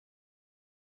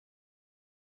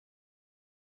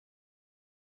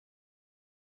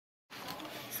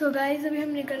So guys अभी हम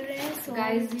निकल रहे हैं।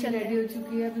 गाइज ये रेडी हो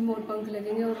चुकी है, अभी मोर पंख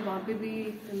लगेंगे और वहाँ पे भी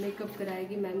मेकअप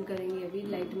कराएगी मैम, करेंगी। अभी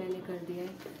लाइट मैंने कर दिया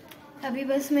है। अभी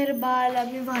बस मेरे बाल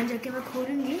अभी वहाँ जाके मैं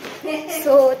खोलूंगी।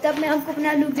 सो तब मैं आपको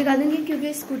अपना लुक दिखा दूंगी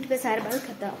क्योंकि स्कूटी पे सारे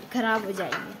बाल खराब हो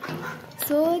जाएंगे।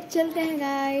 सो चलते हैं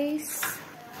गाइस।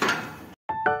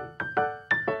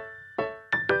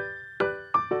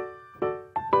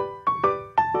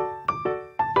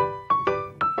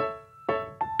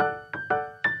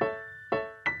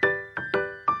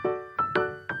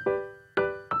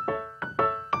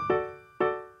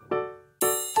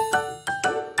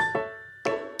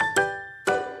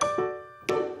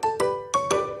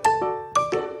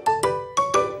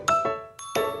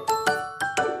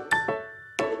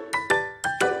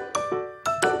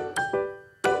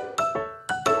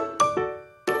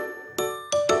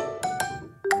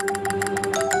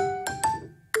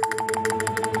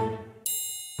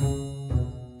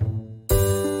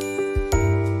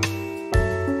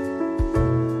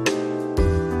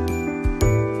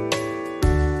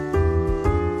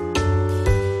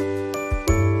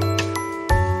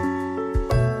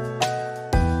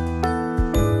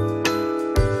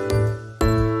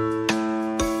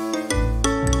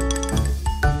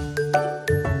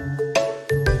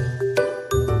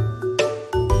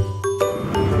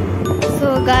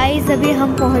 गाइस अभी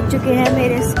हम पहुंच चुके हैं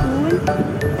मेरे स्कूल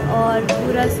और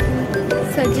पूरा स्कूल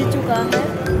सज चुका है।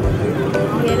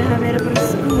 ये रहा मेरा पूरा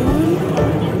स्कूल,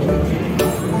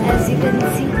 ऐसी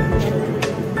currency.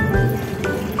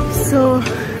 So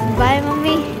bye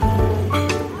mummy.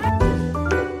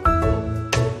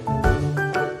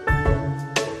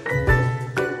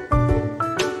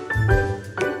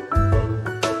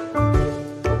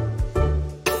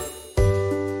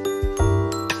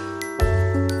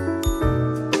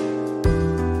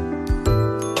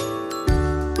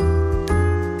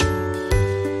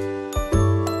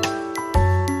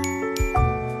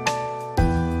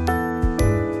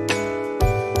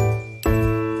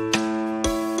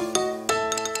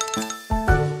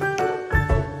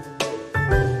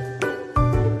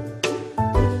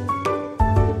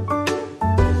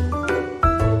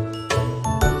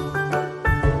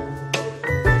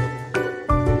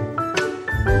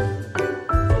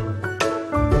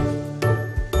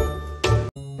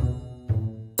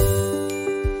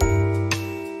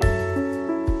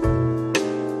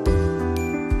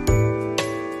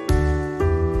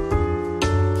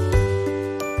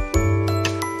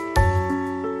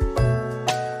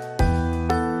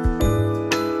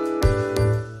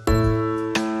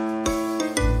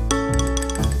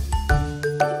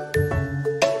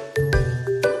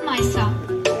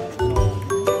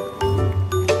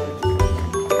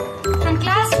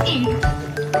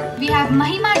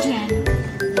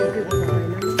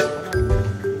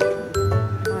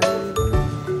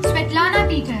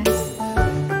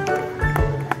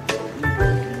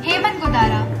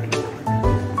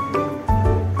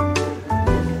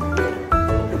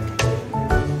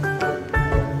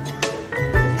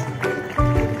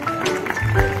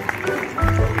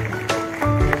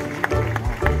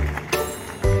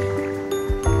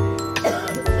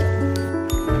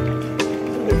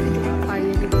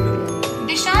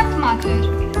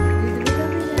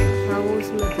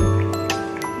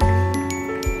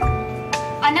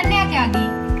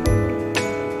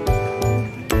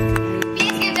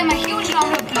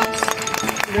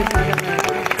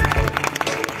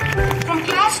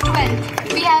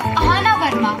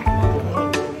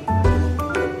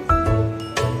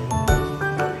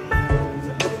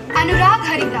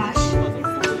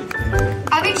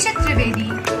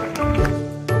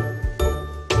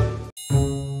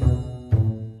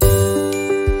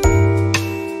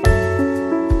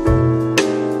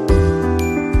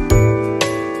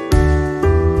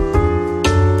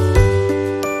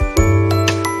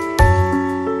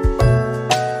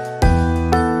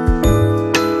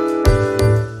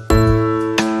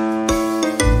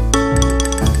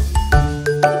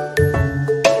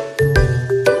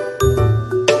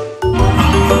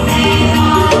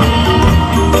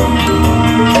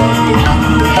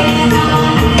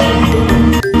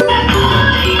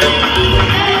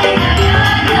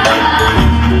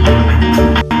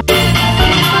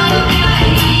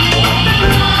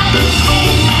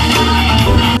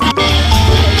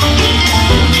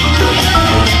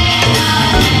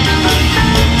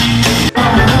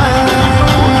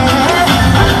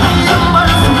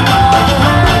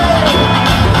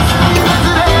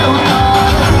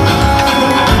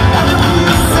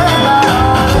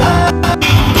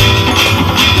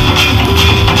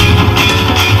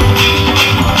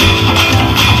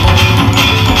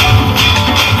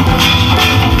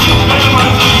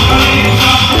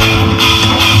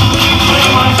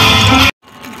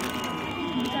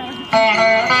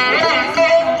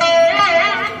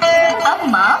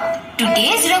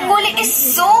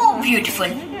 beautiful.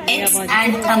 It's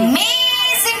an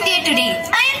amazing day today.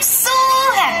 I am so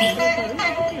happy.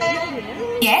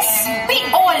 Yes, we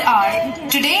all are.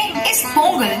 Today is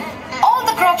Pongal. All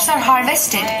the crops are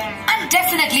harvested and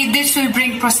definitely this will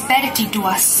bring prosperity to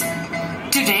us.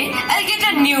 Today, I'll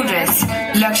get a new dress.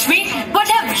 Lakshmi, what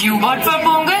have you bought for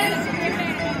Pongal?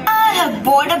 I have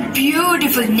bought a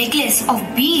beautiful necklace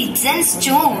of beads and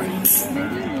stones.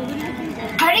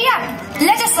 Hurry up!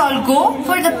 Let us all go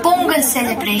for the Pongal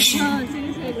celebration.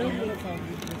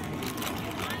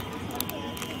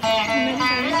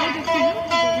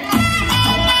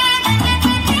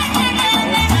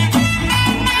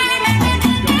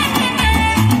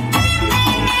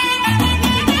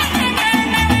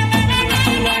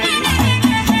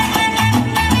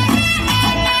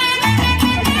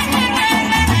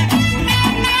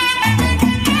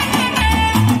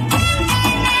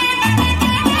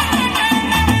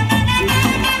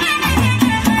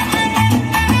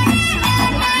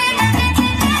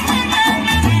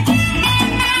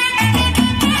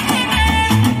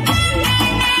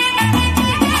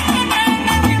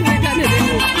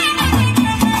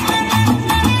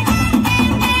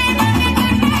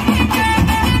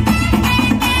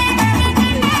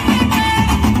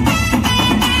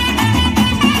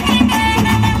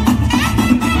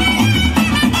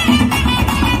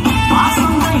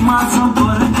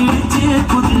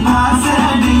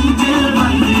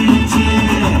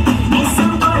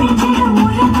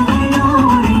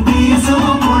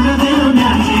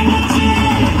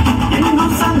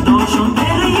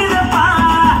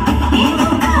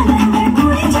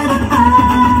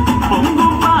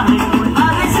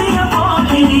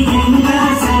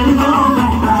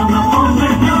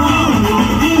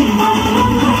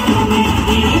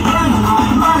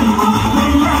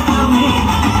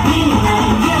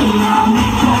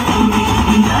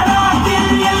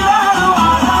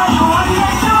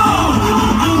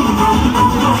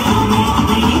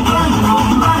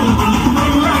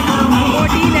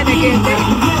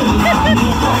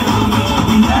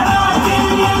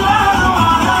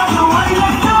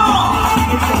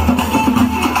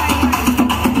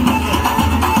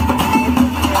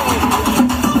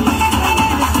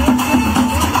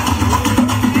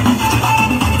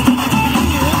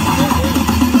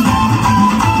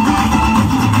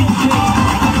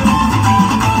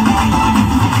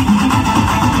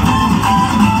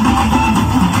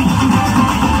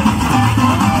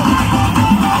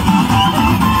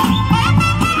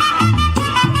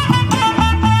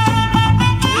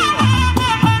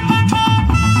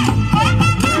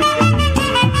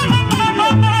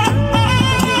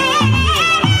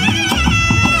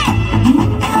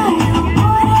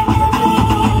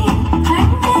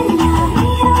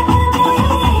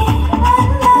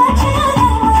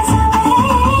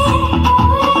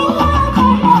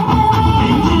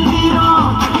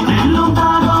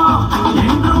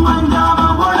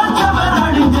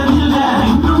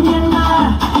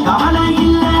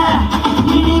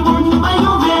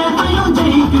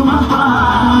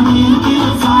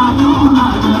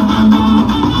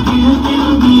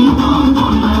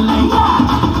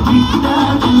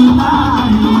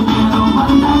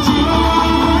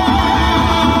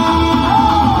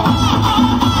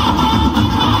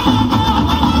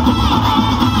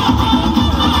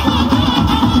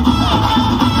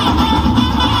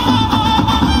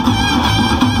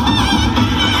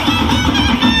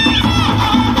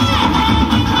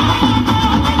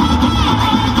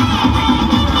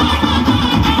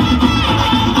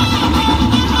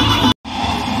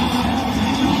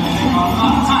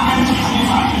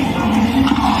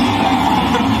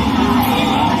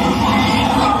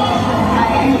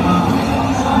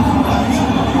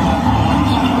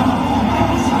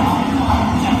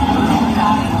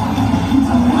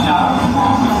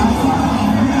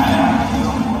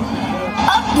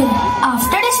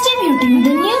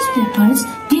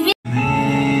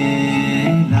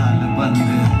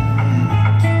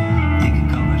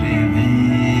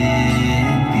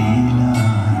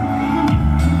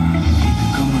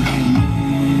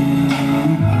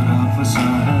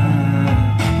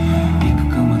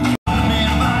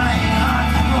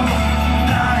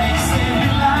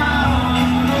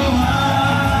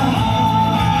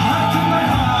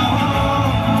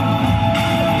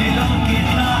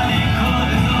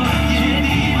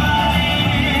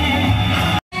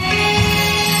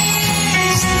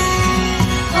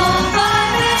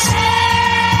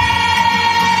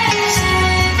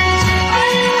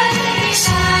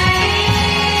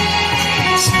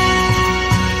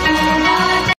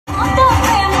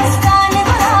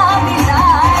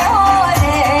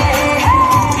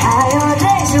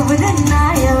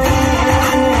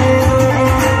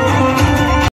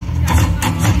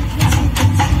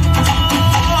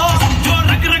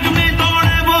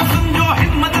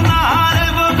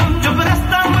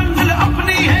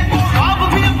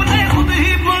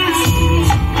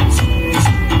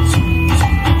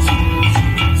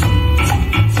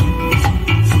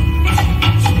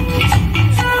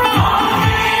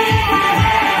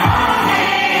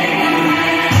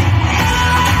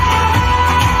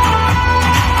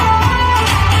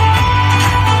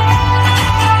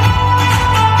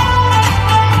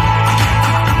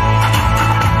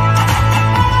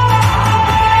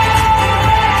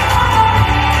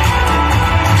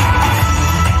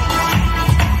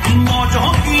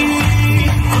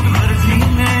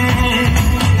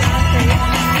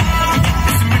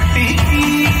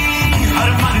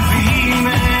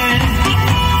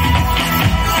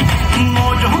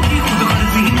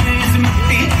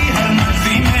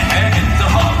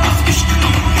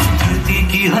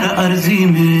 अर्जी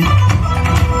में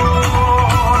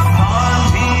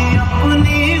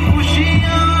अपनी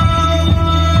खुशियाँ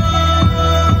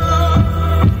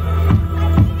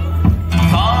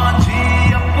साझी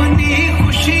अपनी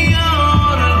खुशियाँ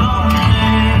और हम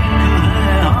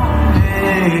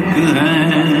एक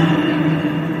हैं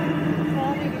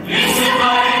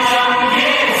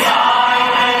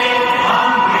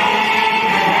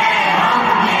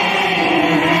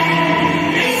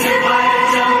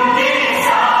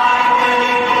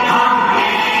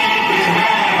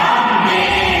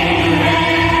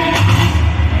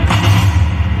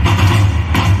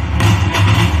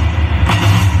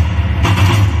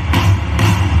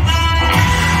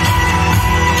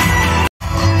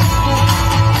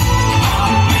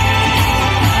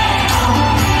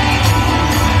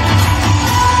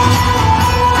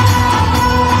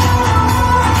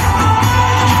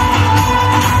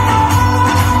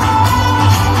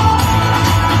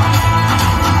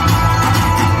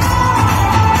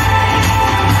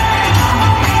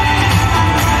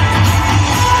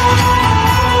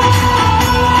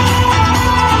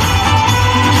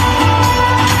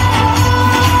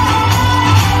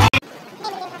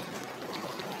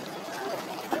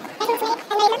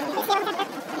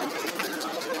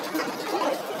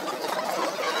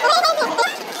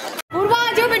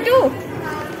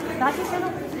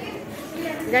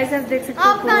गाइस आप देख सकते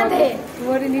हो पूर्वा को,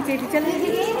 वो नीचे चल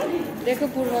देखो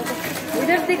पूर्वा को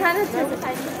इधर दिखाना अच्छे से।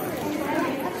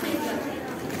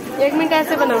 1 मिनट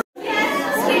ऐसे बनाओ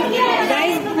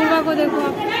गाइस, पूर्वा को देखो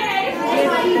आप,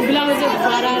 ब्लाउज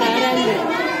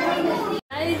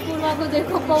गाइस पूर्वा को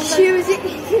देखो, शिव जी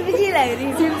लग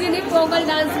रही। शिव जी नहीं, पोंगल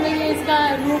डांस में ये इसका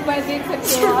रूप है, देख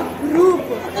सकते हो आप रूप।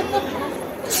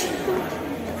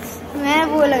 मैं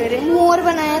वो लग रही, मोर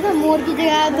बनाया था, मोर की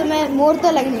जगह तो मैं मोर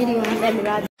तो लग नहीं रही हूँ पहली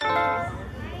बात।